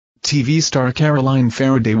TalkTV star Caroline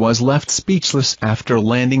Feraday was left speechless after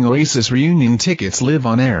landing Oasis reunion tickets live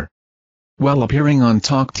on air. While appearing on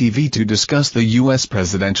TalkTV to discuss the U.S.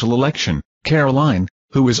 presidential election, Caroline,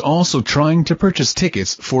 who is also trying to purchase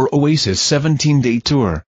tickets for Oasis' 17-day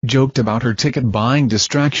tour, joked about her ticket-buying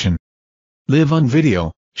distraction. Live on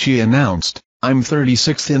video, she announced, "I'm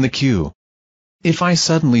 36th in the queue. If I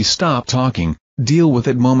suddenly stop talking, deal with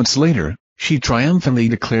it." Moments later, she triumphantly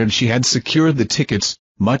declared she had secured the tickets,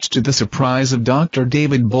 much to the surprise of Dr.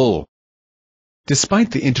 David Bull.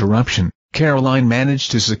 Despite the interruption, Caroline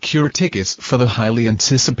managed to secure tickets for the highly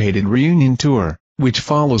anticipated reunion tour, which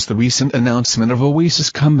follows the recent announcement of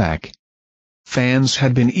Oasis' comeback. Fans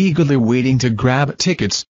had been eagerly waiting to grab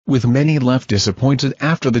tickets, with many left disappointed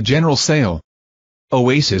after the general sale.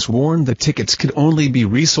 Oasis warned that tickets could only be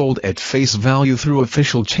resold at face value through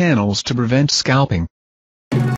official channels to prevent scalping.